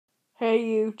Hey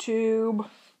YouTube,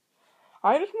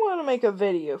 I just want to make a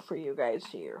video for you guys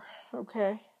here,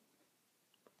 okay?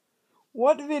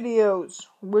 What videos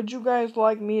would you guys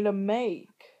like me to make?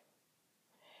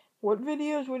 What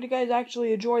videos would you guys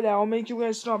actually enjoy that will make you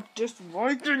guys stop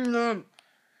disliking them?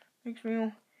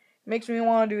 Makes me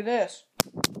want to do this.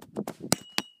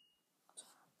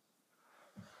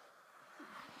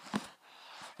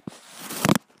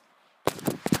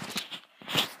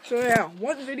 So yeah,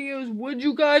 what videos would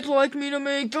you guys like me to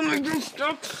make to make you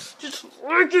stop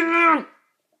disliking them?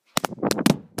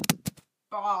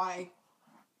 Bye.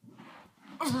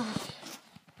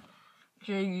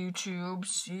 Okay, YouTube,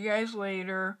 see you guys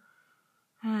later.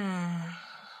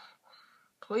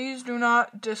 Please do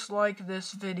not dislike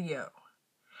this video.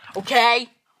 Okay?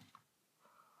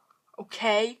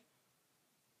 Okay?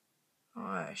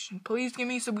 Gosh, and please give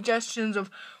me suggestions of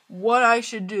what I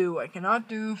should do. I cannot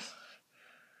do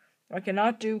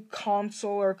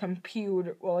console or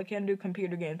computer. Well, I can do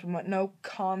computer games, but no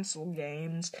console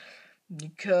games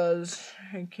because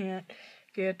I can't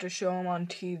get to show them on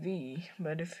TV.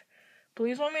 But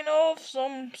please let me know of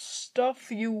some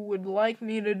stuff you would like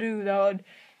me to do that would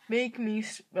make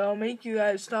you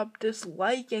guys stop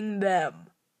disliking them.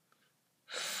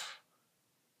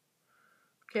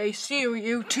 Okay, see you,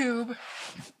 YouTube.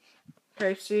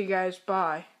 Okay, see you guys,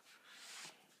 bye.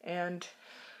 And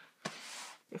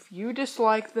if you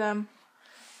dislike them,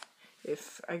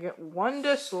 if I get one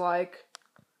dislike,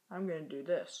 I'm gonna do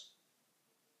this.